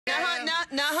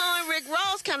Now, her and Rick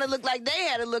Ross kind of looked like they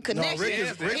had a little connection.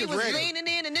 He was leaning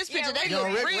in this picture. They look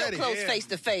real close face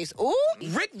to face. Ooh.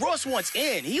 Rick Ross wants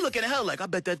in. He looking at her like, I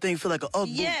bet that thing feel like an Ugg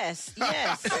boot. Yes.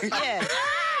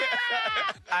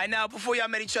 All right, now, before y'all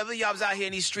met each other, y'all was out here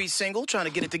in these streets single, trying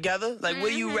to get it together. Like,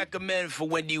 what do you recommend for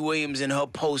Wendy Williams in her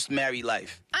post-married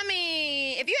life? I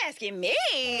mean, if you're asking me,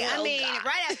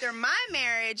 right after my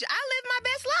marriage, I lived my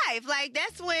best life. Like,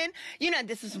 that's when,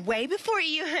 this is way before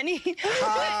you, honey.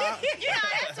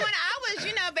 That's when I was,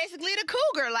 basically the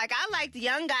cougar. Like, I liked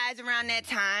young guys around that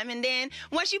time. And then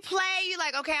once you play, you're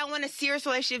like, okay, I want a serious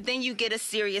relationship. Then you get a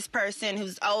serious person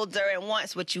who's older and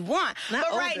wants what you want.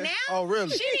 Right now, she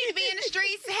needs to be in the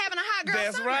streets having a hot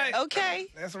girl summer. Right. Okay.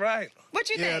 That's right. What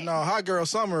you think? Yeah, no, hot girl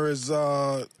summer is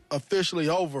officially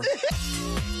over.